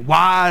we wait.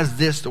 Why is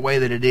this the way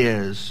that it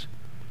is?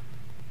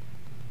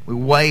 We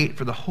wait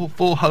for the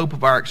full hope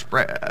of our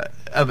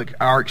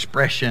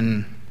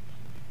expression,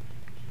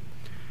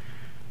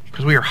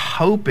 because we are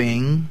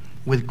hoping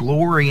with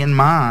glory in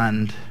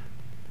mind.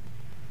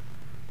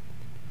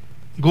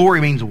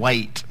 Glory means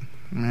weight,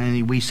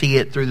 and we see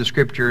it through the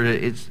Scripture.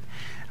 It's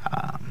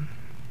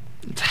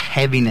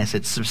heaviness.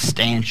 It's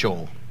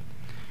substantial.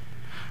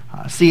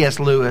 C.S.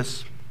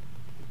 Lewis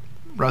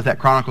wrote that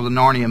Chronicles of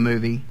Narnia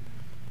movie.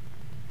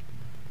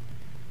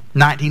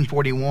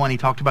 1941, he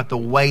talked about the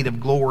weight of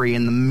glory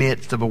in the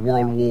midst of a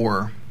world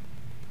war.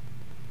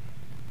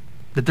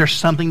 That there's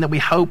something that we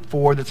hope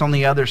for that's on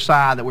the other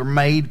side, that we're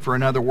made for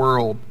another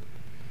world.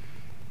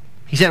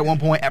 He said at one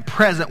point, at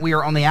present we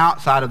are on the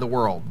outside of the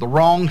world, the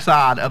wrong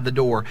side of the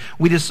door.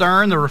 We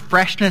discern the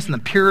refreshness and the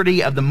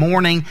purity of the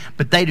morning,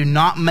 but they do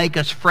not make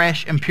us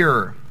fresh and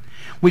pure.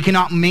 We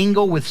cannot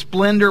mingle with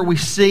splendor we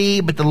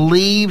see, but the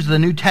leaves of the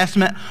New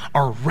Testament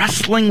are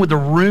wrestling with the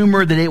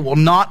rumor that it will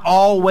not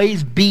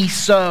always be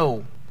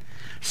so.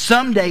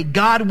 Someday,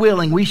 God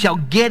willing, we shall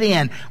get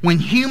in when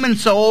human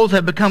souls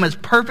have become as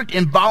perfect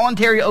in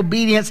voluntary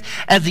obedience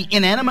as the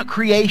inanimate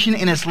creation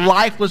in its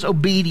lifeless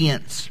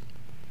obedience.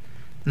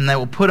 And they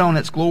will put on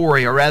its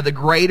glory, or rather the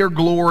greater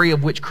glory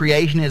of which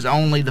creation is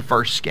only the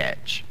first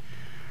sketch.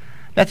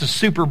 That's a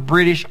super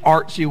British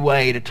artsy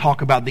way to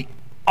talk about the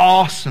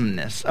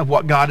awesomeness of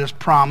what God has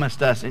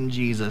promised us in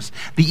Jesus,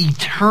 the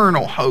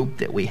eternal hope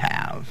that we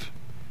have.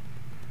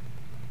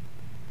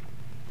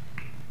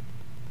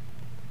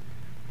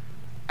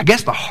 I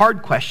guess the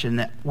hard question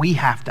that we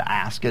have to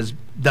ask as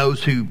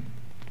those who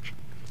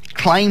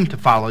claim to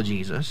follow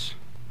Jesus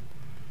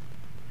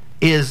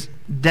is,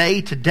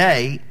 day to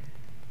day,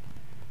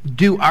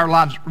 do our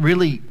lives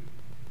really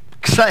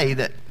say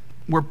that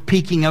we're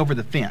peeking over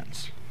the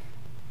fence?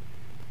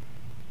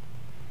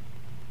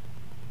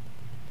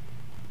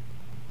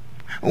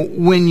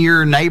 When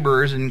your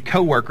neighbors and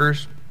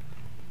coworkers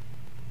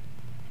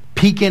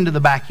peek into the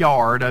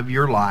backyard of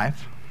your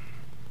life,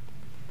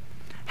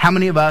 how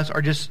many of us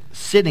are just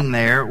sitting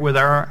there with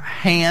our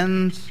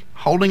hands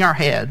holding our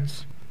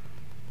heads,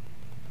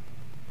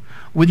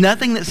 with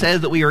nothing that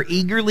says that we are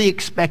eagerly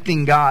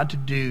expecting God to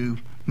do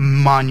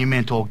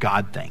monumental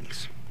God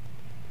things?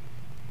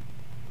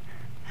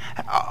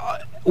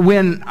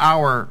 When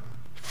our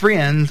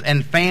friends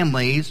and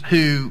families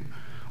who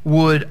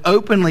would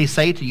openly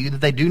say to you that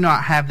they do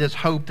not have this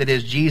hope that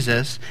is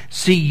Jesus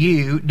see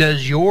you,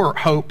 does your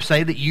hope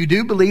say that you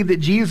do believe that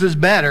Jesus is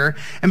better,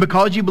 and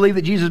because you believe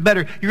that Jesus is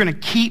better, you're going to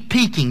keep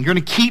peaking, you're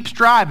going to keep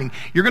striving,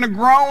 you're going to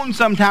groan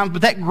sometimes,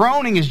 but that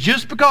groaning is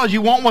just because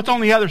you want what's on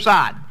the other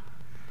side?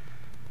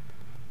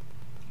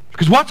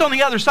 Because what's on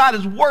the other side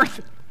is worth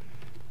it.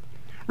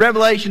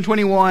 Revelation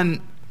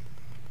 21,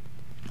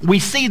 we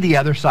see the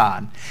other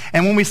side.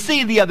 And when we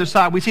see the other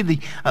side, we see the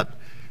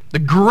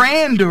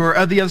grandeur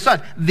of the other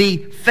side, the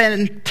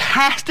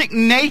fantastic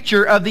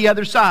nature of the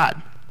other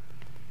side.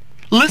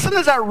 Listen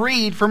as I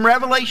read from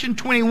Revelation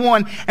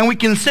 21, and we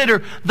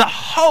consider the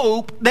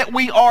hope that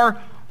we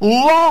are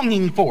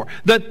longing for,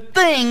 the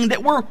thing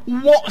that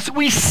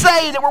we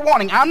say that we're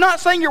wanting. I'm not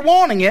saying you're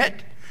wanting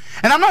it,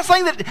 and I'm not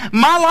saying that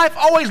my life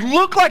always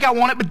looked like I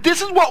want it, but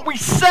this is what we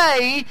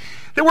say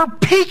that we're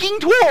peaking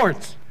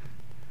towards.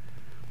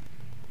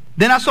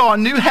 Then I saw a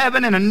new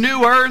heaven and a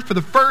new earth, for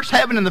the first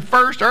heaven and the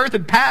first earth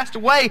had passed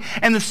away,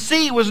 and the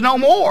sea was no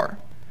more.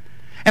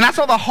 And I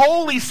saw the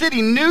holy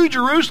city, New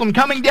Jerusalem,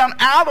 coming down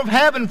out of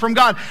heaven from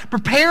God,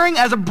 preparing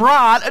as a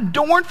bride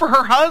adorned for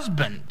her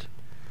husband.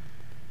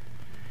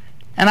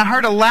 And I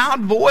heard a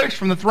loud voice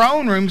from the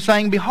throne room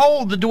saying,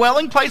 "Behold, the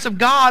dwelling place of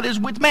God is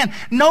with man."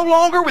 No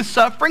longer with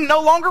suffering, no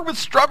longer with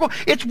struggle.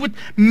 It's with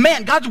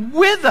man. God's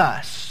with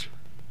us.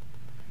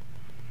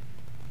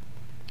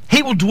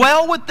 He will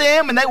dwell with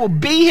them, and they will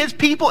be His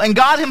people, and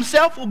God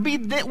Himself will be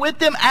with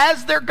them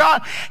as their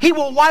God. He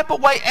will wipe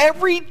away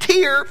every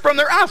tear from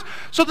their eyes.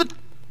 So the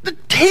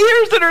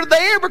tears that are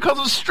there because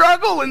of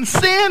struggle and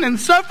sin and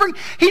suffering,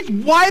 He's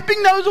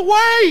wiping those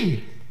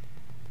away.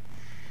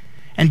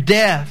 And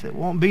death, it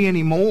won't be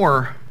any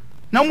more.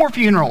 No more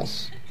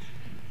funerals.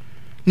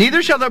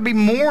 Neither shall there be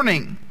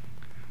mourning,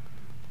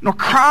 nor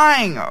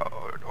crying,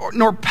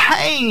 nor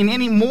pain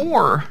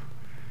anymore.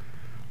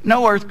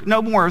 No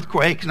more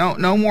earthquakes,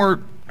 no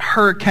more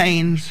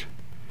hurricanes.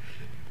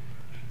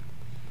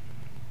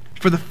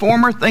 For the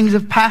former things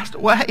have passed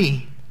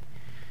away.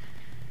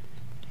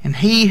 And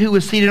he who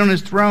was seated on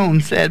his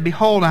throne said,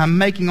 Behold, I am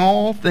making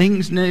all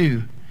things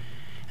new.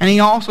 And he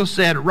also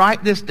said,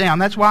 Write this down.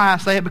 That's why I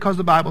say it, because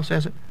the Bible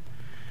says it.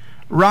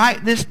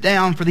 Write this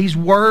down, for these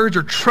words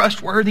are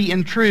trustworthy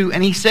and true.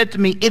 And he said to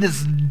me, It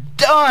is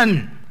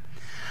done.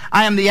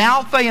 I am the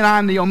Alpha and I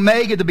am the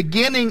Omega, the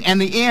beginning and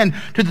the end.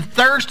 To the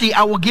thirsty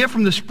I will give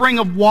from the spring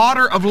of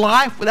water of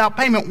life without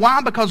payment.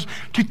 Why? Because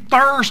to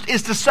thirst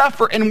is to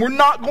suffer, and we're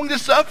not going to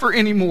suffer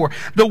anymore.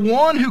 The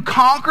one who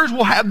conquers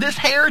will have this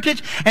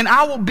heritage, and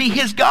I will be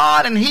his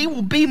God, and he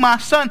will be my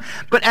son.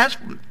 But as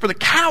for the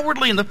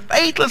cowardly and the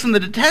faithless and the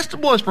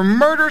detestable, as for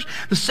murderers,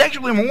 the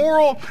sexually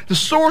immoral, the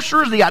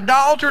sorcerers, the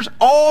idolaters,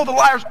 all the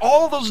liars,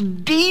 all those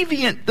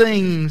deviant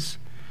things,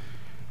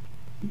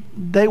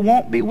 they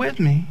won't be with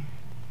me.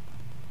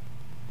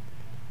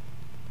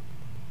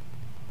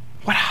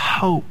 What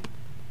hope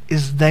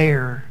is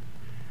there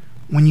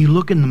when you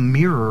look in the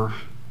mirror?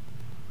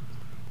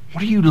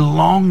 What are you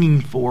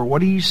longing for?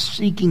 What are you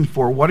seeking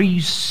for? What are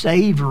you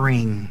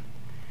savoring?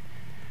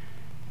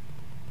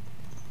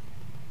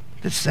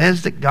 That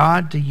says that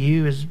God to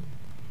you is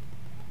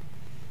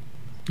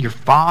your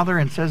Father,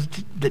 and says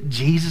that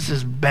Jesus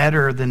is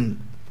better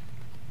than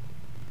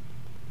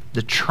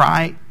the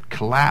trite,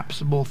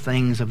 collapsible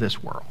things of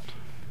this world.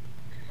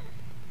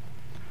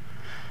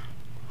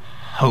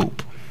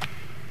 Hope.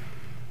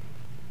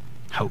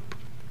 Hope.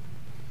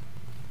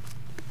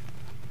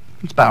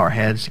 Let's bow our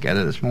heads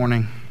together this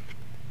morning.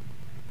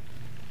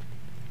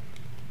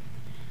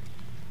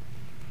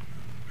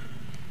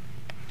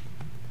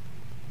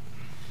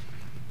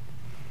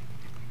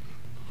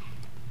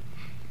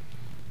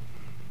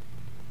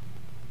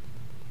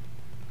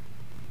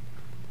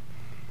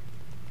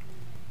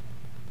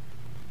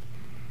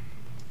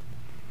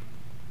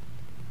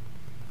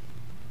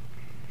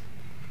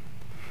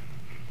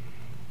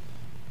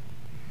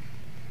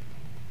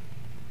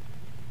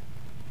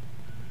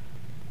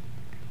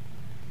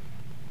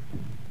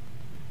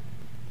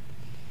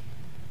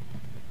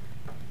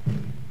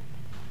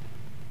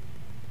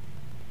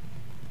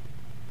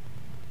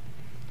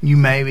 You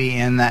may be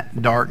in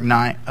that dark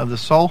night of the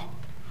soul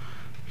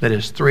that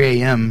is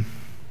 3 a.m.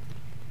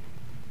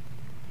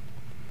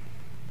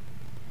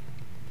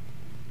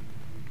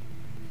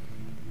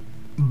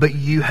 But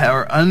you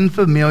are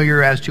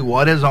unfamiliar as to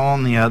what is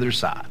on the other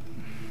side.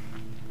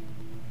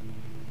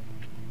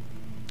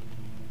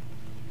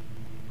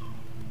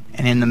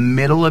 And in the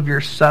middle of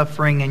your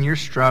suffering and your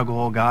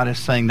struggle, God is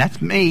saying,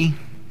 That's me.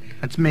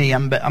 That's me.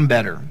 I'm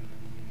better.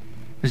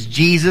 Is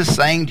Jesus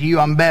saying to you,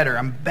 I'm better,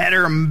 I'm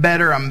better, I'm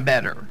better, I'm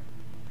better.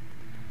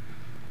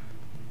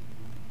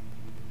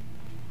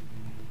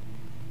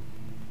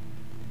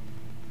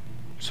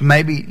 So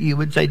maybe you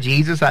would say,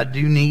 Jesus, I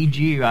do need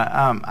you.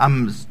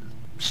 I'm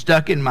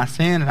stuck in my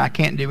sin and I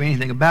can't do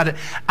anything about it.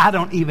 I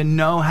don't even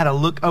know how to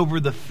look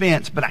over the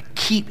fence, but I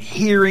keep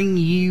hearing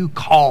you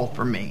call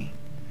for me.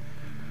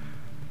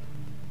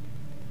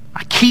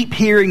 I keep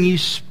hearing you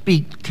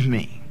speak to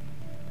me.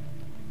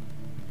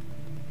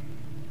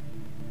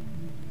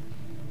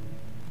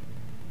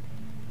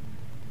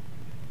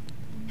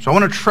 So I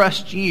want to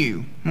trust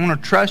you. I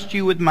want to trust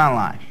you with my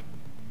life.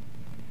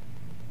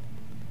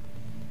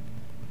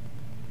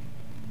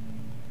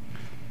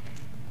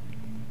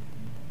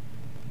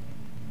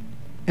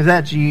 If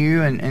that's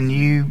you and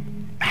you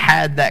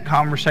had that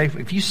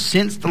conversation, if you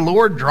sense the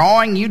Lord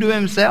drawing you to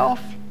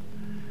himself,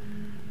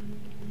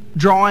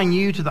 drawing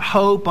you to the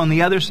hope on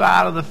the other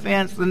side of the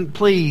fence, then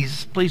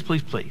please, please,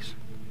 please, please.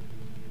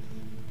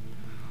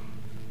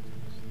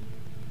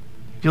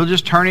 If you'll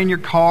just turn in your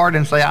card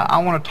and say, I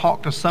want to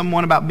talk to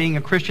someone about being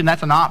a Christian,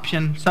 that's an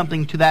option.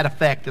 Something to that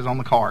effect is on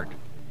the card.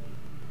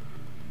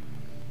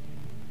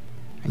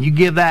 And you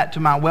give that to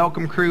my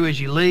welcome crew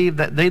as you leave.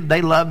 That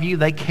they love you,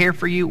 they care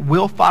for you.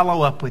 We'll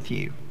follow up with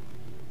you.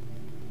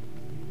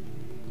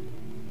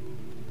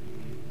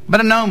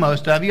 But I know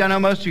most of you. I know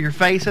most of your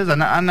faces.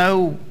 I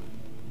know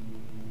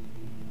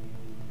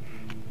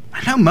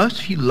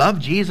most of you love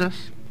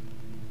Jesus.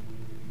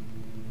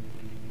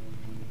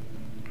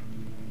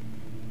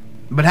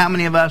 But how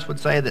many of us would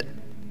say that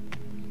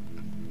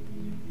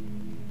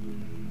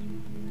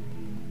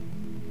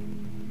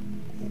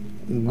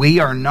we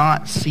are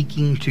not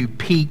seeking to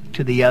peek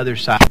to the other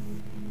side?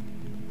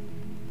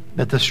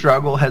 That the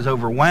struggle has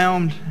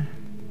overwhelmed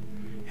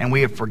and we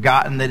have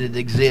forgotten that it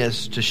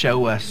exists to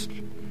show us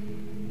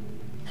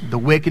the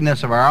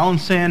wickedness of our own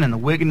sin and the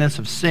wickedness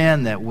of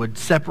sin that would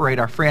separate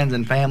our friends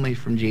and families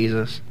from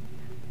Jesus.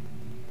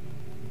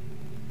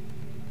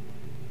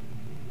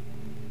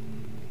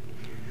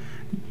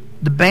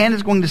 The band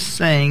is going to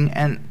sing,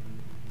 and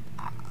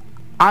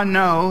I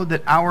know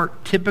that our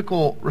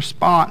typical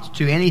response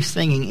to any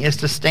singing is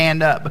to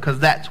stand up because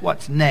that's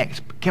what's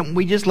next. Can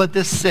we just let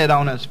this sit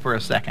on us for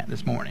a second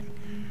this morning?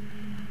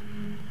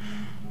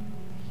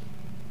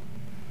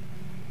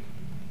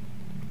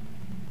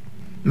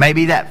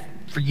 Maybe that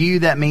For you,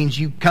 that means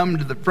you come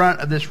to the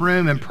front of this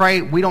room and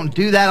pray. We don't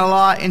do that a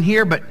lot in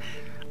here, but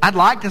I'd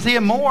like to see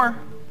it more.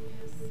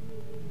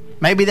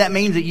 Maybe that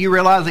means that you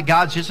realize that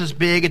God's just as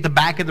big at the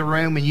back of the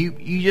room, and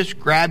you just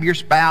grab your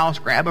spouse,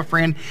 grab a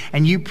friend,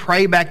 and you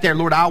pray back there,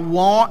 Lord, I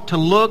want to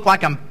look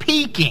like I'm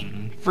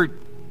peaking for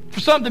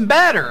something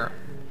better.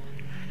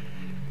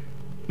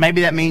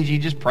 Maybe that means you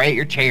just pray at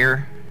your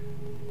chair.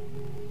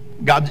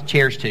 God's at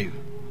chairs too.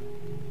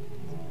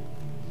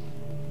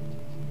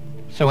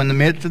 So in the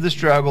midst of the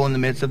struggle, in the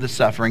midst of the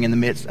suffering, in the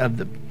midst of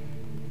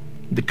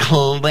the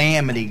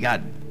calamity,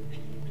 God,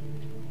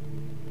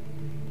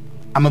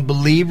 I'm a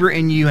believer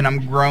in you and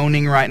I'm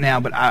groaning right now,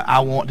 but I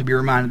want to be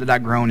reminded that I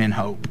groan in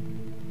hope.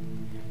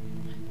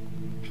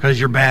 Because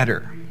you're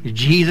better.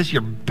 Jesus,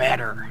 you're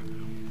better.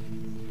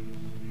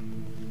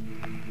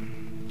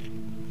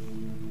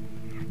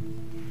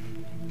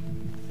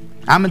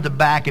 I'm at the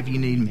back if you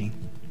need me.